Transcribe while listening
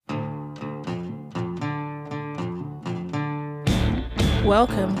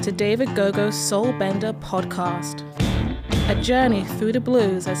Welcome to David Gogo's Soulbender podcast, a journey through the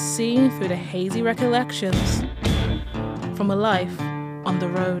blues as seen through the hazy recollections from a life on the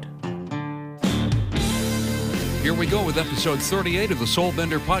road. Here we go with episode 38 of the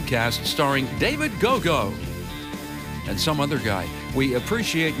Soulbender podcast starring David Gogo and some other guy. We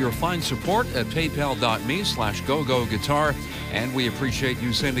appreciate your fine support at paypal.me/GoGoGuitar, and we appreciate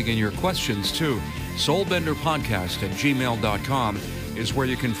you sending in your questions too. soulbenderpodcast@gmail.com is where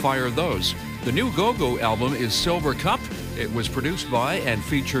you can fire those. The new Go-Go album is Silver Cup. It was produced by and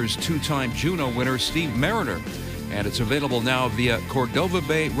features two-time Juno winner Steve Mariner, and it's available now via Cordova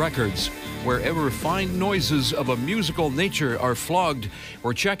Bay Records, wherever fine noises of a musical nature are flogged.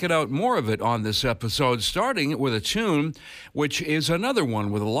 We're checking out more of it on this episode, starting with a tune which is another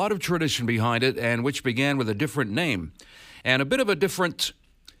one with a lot of tradition behind it and which began with a different name and a bit of a different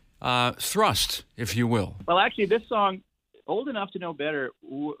thrust, if you will. Well, actually, this song, Old Enough to Know Better,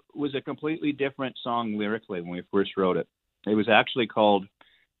 was a completely different song lyrically when we first wrote it. It was actually called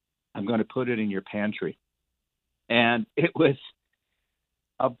I'm Going to Put It in Your Pantry. And it was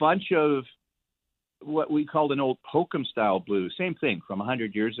a bunch of what we called an old hokum-style blues, same thing from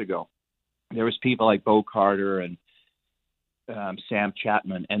 100 years ago. There was people like Bo Carter and Sam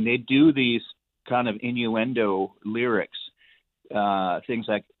Chapman, and they do these kind of innuendo lyrics. Things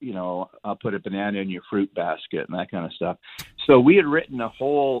like, you know, I'll put a banana in your fruit basket and that kind of stuff. So we had written a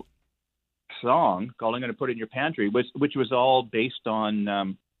whole song called I'm Going to Put It in Your Pantry, which was all based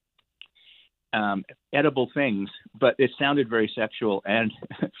on edible things, but it sounded very sexual. And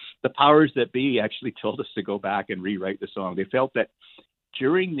the powers that be actually told us to go back and rewrite the song. They felt that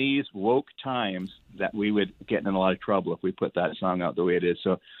during these woke times that we would get in a lot of trouble if we put that song out the way it is.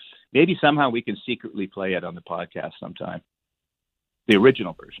 So maybe somehow we can secretly play it on the podcast sometime. The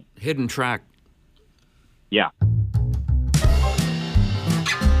original version. Hidden track. Yeah.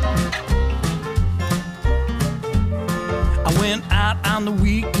 I went out on the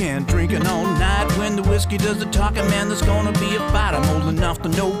weekend, drinking all night. When the whiskey does the talking, man, there's gonna be a fight. I'm old enough to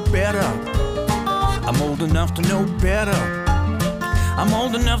know better. I'm old enough to know better. I'm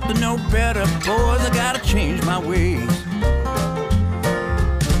old enough to know better. Boys, I gotta change my ways.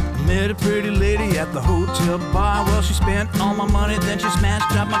 Met a pretty lady at the hotel bar. Well, she spent all my money, then she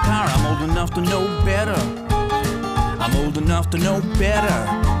smashed up my car. I'm old enough to know better. I'm old enough to know better.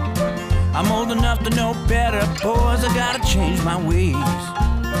 I'm old enough to know better. Boys, I gotta change my ways.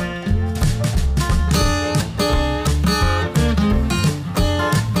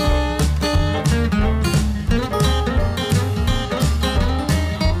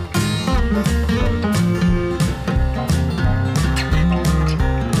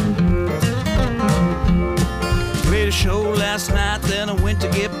 Last night, then I went to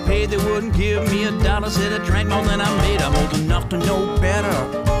get paid. They wouldn't give me $1. Said I drank more than I made. I'm old enough to know better.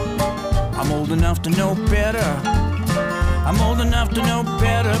 I'm old enough to know better. I'm old enough to know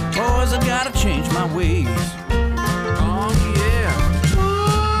better. Boys, I gotta change my ways. Oh yeah.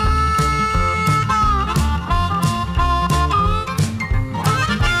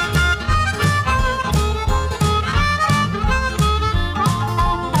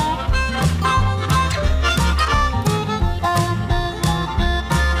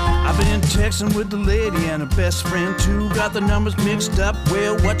 Texting with the lady and her best friend too. Got the numbers mixed up.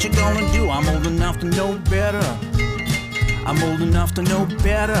 Well, what you gonna do? I'm old enough to know better. I'm old enough to know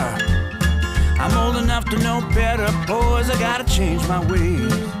better. I'm old enough to know better. Boys, I gotta change my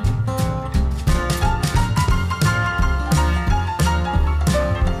ways.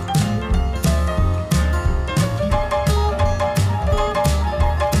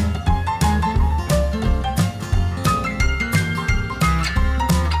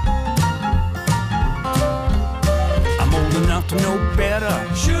 To know better.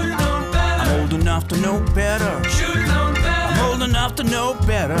 Should've known better. I'm old enough to know better. Should've known better. I'm old enough to know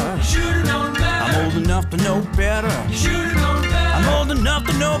better. Should've known better. I'm old enough to know better. Should've known better. I'm old enough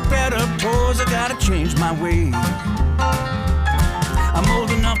to know better. Boys, I gotta change my ways. I'm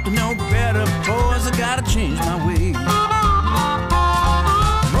old enough to know better. Boys, I gotta change my ways. I'm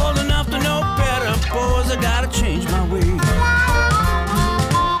old enough to know better. Boys, I gotta change my ways.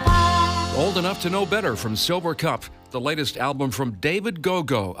 Old Enough to Know Better from Silver Cup, the latest album from David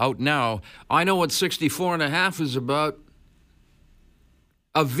Gogo, out now. I know what 64 and a half is about.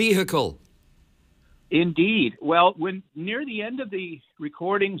 A vehicle. Indeed. Well, when near the end of the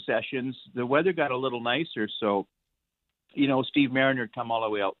recording sessions, the weather got a little nicer. So, you know, Steve Mariner had come all the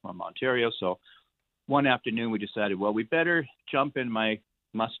way out from Ontario. So one afternoon we decided, well, we better jump in my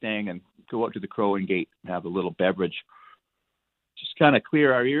Mustang and go out to the Crow and Gate and have a little beverage. Just kind of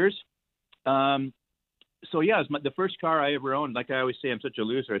clear our ears. So yeah, it's the first car I ever owned. Like I always say, I'm such a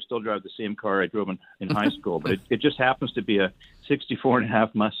loser. I still drive the same car I drove in high school, but it just happens to be a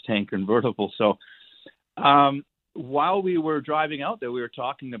 64.5 Mustang convertible. So while we were driving out there, we were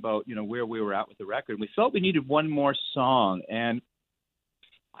talking about, where we were at with the record. We felt we needed one more song, and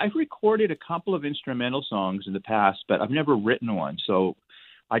I've recorded a couple of instrumental songs in the past, but I've never written one. So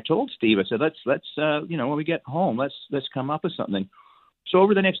I told Steve, I said, let's when we get home, let's come up with something. So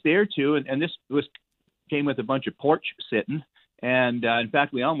over the next day or two, and this came with a bunch of porch sitting, and in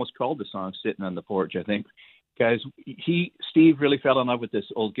fact, we almost called the song "Sitting on the Porch," I think, because Steve really fell in love with this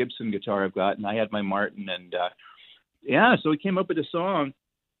old Gibson guitar I've got, and I had my Martin, and so we came up with a song.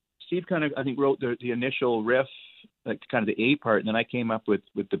 Steve kind of, I think, wrote the initial riff, like kind of the A part, and then I came up with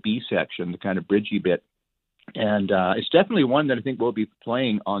the B section, the kind of bridgey bit, and it's definitely one that I think we'll be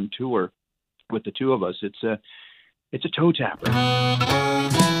playing on tour with the two of us. It's a toe tapper.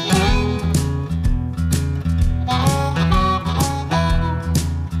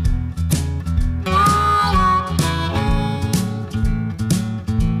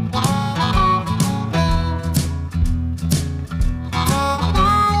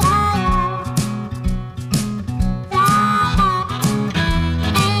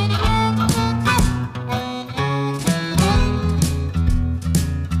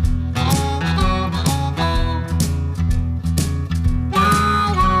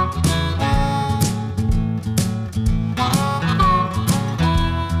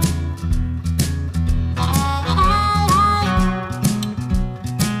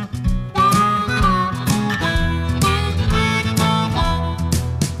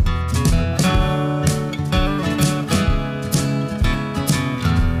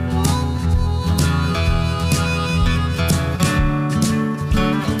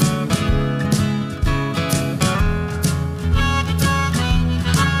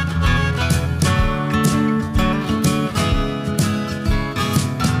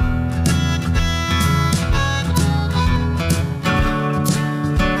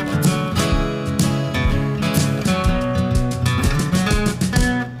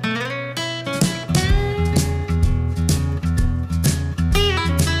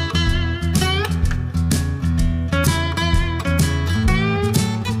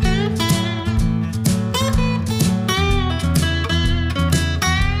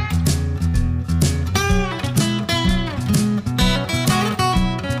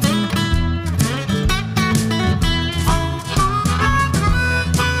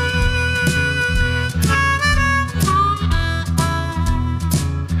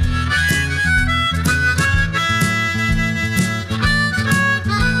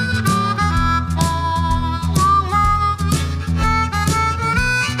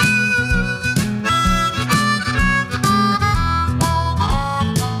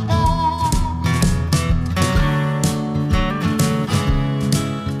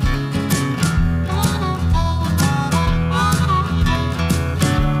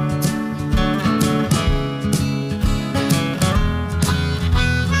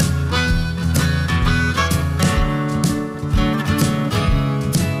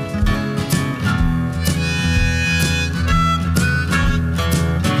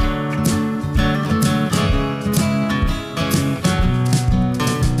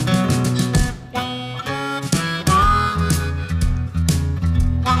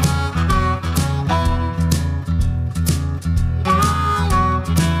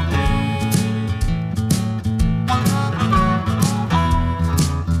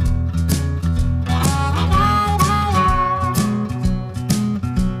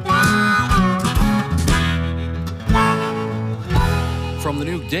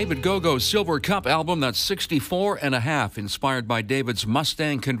 David Gogo Silver Cup album, that's 64.5, inspired by David's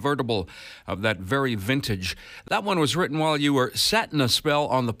Mustang convertible of that very vintage. That one was written while you were setting a spell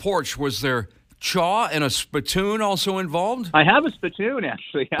on the porch. Was there chaw and a spittoon also involved? I have a spittoon,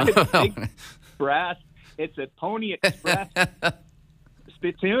 actually. I have a big brass. It's a Pony Express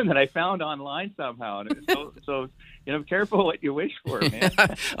spittoon that I found online somehow. So careful what you wish for, man.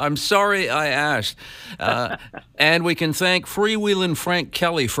 I'm sorry I asked. And we can thank Freewheelin' Frank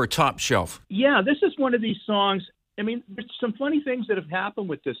Kelly for Top Shelf. Yeah, this is one of these songs. I mean, there's some funny things that have happened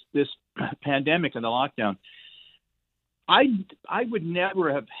with this pandemic and the lockdown. I would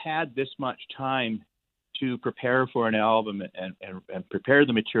never have had this much time to prepare for an album and prepare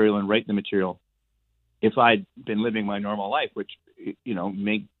the material and write the material if I'd been living my normal life, which,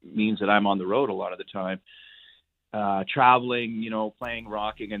 means that I'm on the road a lot of the time. Traveling, playing,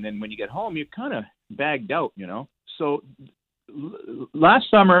 rocking, and then when you get home, you're kind of bagged out, So last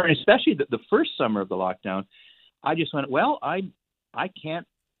summer, especially the first summer of the lockdown, I just went, well, I can't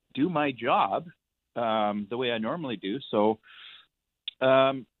do my job the way I normally do. So,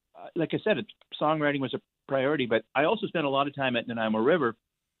 like I said, songwriting was a priority, but I also spent a lot of time at Nanaimo River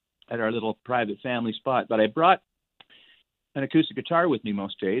at our little private family spot. But I brought an acoustic guitar with me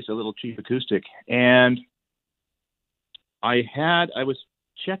most days, a little cheap acoustic. And I was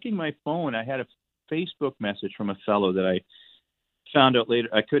checking my phone. I had a Facebook message from a fellow that I found out later.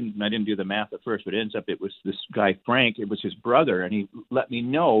 I didn't do the math at first, but it was this guy, Frank. It was his brother. And he let me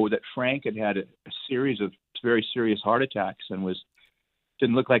know that Frank had a series of very serious heart attacks and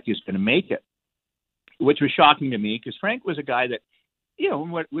didn't look like he was going to make it, which was shocking to me because Frank was a guy that,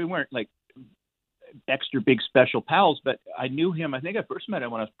 we weren't like extra big special pals, but I knew him. I think I first met him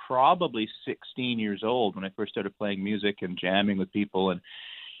when I was probably 16 years old, when I first started playing music and jamming with people. And,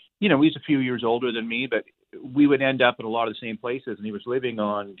 he's a few years older than me, but we would end up at a lot of the same places. And he was living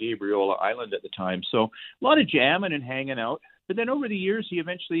on Gabriola Island at the time. So a lot of jamming and hanging out. But then over the years, he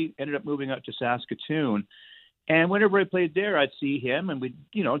eventually ended up moving out to Saskatoon. And whenever I played there, I'd see him and we'd,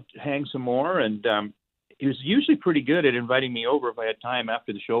 hang some more. And he was usually pretty good at inviting me over if I had time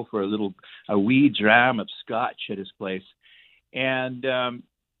after the show for a wee dram of scotch at his place. And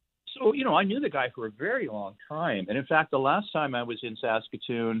so, I knew the guy for a very long time. And in fact, the last time I was in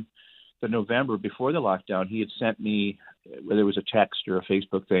Saskatoon, the November before the lockdown, he had sent me, whether it was a text or a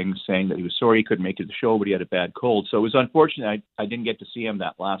Facebook thing, saying that he was sorry he couldn't make it to the show, but he had a bad cold. So it was unfortunate I didn't get to see him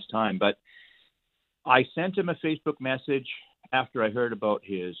that last time. But I sent him a Facebook message after I heard about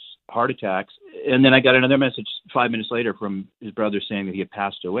his heart attacks. And then I got another message 5 minutes later from his brother saying that he had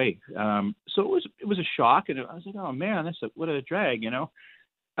passed away. So it was a shock. And I was like, oh man, what a drag,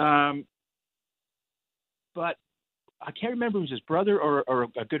 But I can't remember if it was his brother or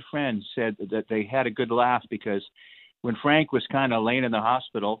a good friend said that they had a good laugh because when Frank was kind of laying in the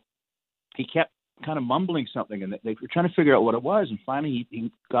hospital, he kept kind of mumbling something and they were trying to figure out what it was. And finally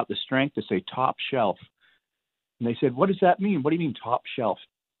he got the strength to say top shelf. And they said, what does that mean? What do you mean top shelf?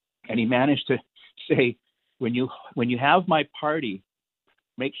 And he managed to say, when you have my party,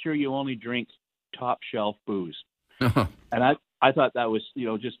 make sure you only drink top shelf booze. And I thought that was,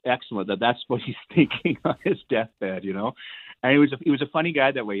 just excellent, that's what he's thinking on his deathbed, And he was a funny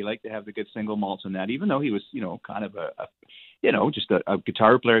guy that way. He liked to have the good single malts and that, even though he was, kind of just a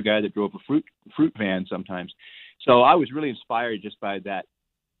guitar player guy that drove a fruit van sometimes. So I was really inspired just by that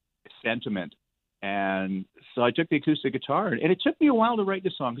sentiment. And so I took the acoustic guitar, and it took me a while to write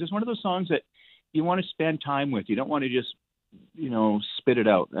this song because it's one of those songs that you want to spend time with. You don't want to just, spit it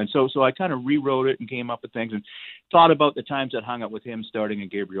out. And so I kind of rewrote it and came up with things and thought about the times I'd hung out with him starting in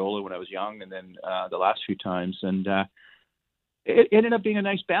Gabriola when I was young, and then the last few times. And it ended up being a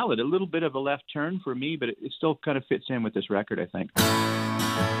nice ballad, a little bit of a left turn for me, but it still kind of fits in with this record, I think.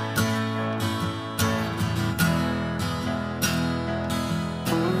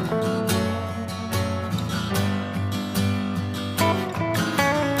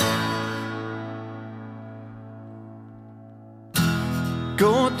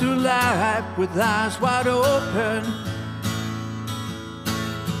 Going through life with eyes wide open,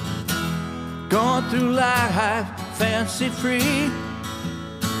 going through life fancy free,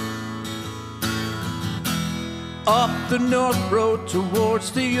 up the north road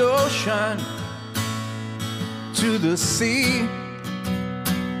towards the ocean, to the sea.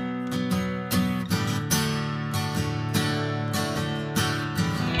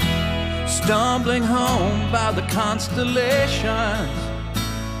 Stumbling home by the constellations,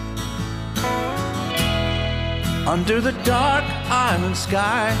 under the dark island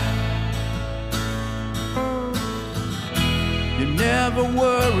sky. You never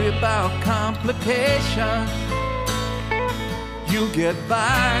worry about complications, you get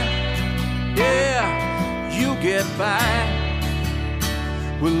by, yeah, you get by.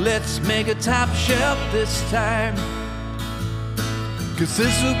 Well, let's make a top shelf this time, 'cause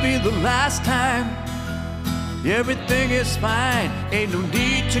this'll be the last time. Everything is fine, ain't no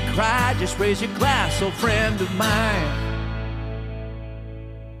need to cry, just raise your glass, old friend of mine.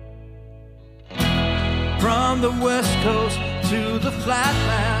 From the west coast to the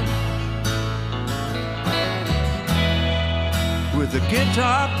flatland, with a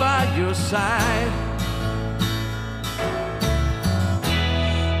guitar by your side,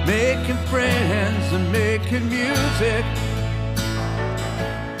 making friends and making music.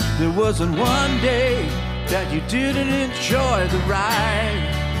 There wasn't one day that you didn't enjoy the ride.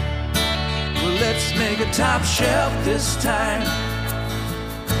 Well, let's make a top shelf this time,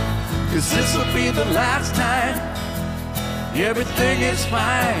 'cause this'll be the last time. Everything is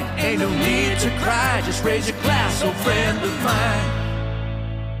fine, ain't no need to cry, just raise your glass, old friend of mine.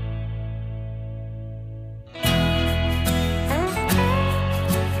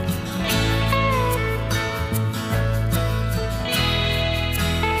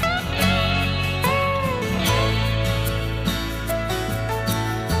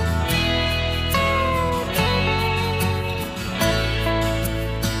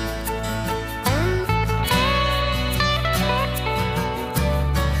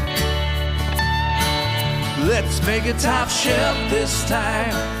 Let's make it top shelf this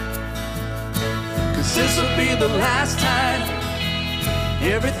time, 'cause this'll be the last time.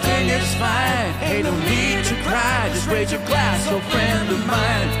 Everything is fine, ain't no need to cry. Just raise your glass, oh friend of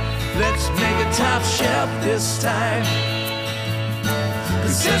mine. Let's make it top shelf this time,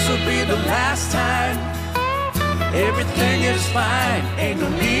 'cause this'll be the last time. Everything is fine, ain't no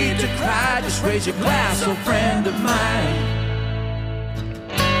need to cry. Just raise your glass, oh friend of mine.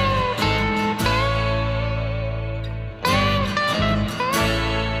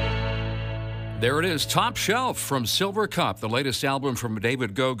 There it is, Top Shelf from Silver Cup, the latest album from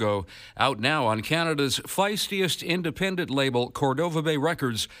David Gogo, out now on Canada's feistiest independent label, Cordova Bay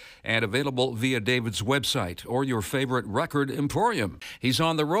Records, and available via David's website or your favorite record emporium. He's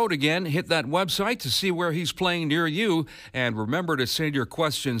on the road again. Hit that website to see where he's playing near you, and remember to send your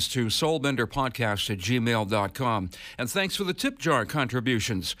questions to soulbenderpodcast@gmail.com. And thanks for the tip jar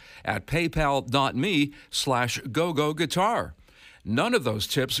contributions at paypal.me/gogoguitar. None of those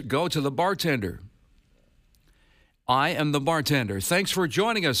tips go to the bartender. I am the bartender. Thanks for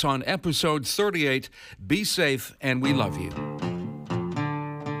joining us on episode 38. Be safe, and we love you.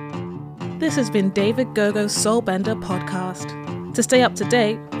 This has been David Gogo's Soulbender podcast. To stay up to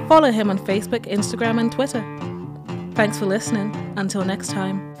date, follow him on Facebook, Instagram, and Twitter. Thanks for listening. Until next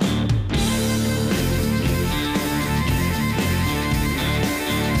time.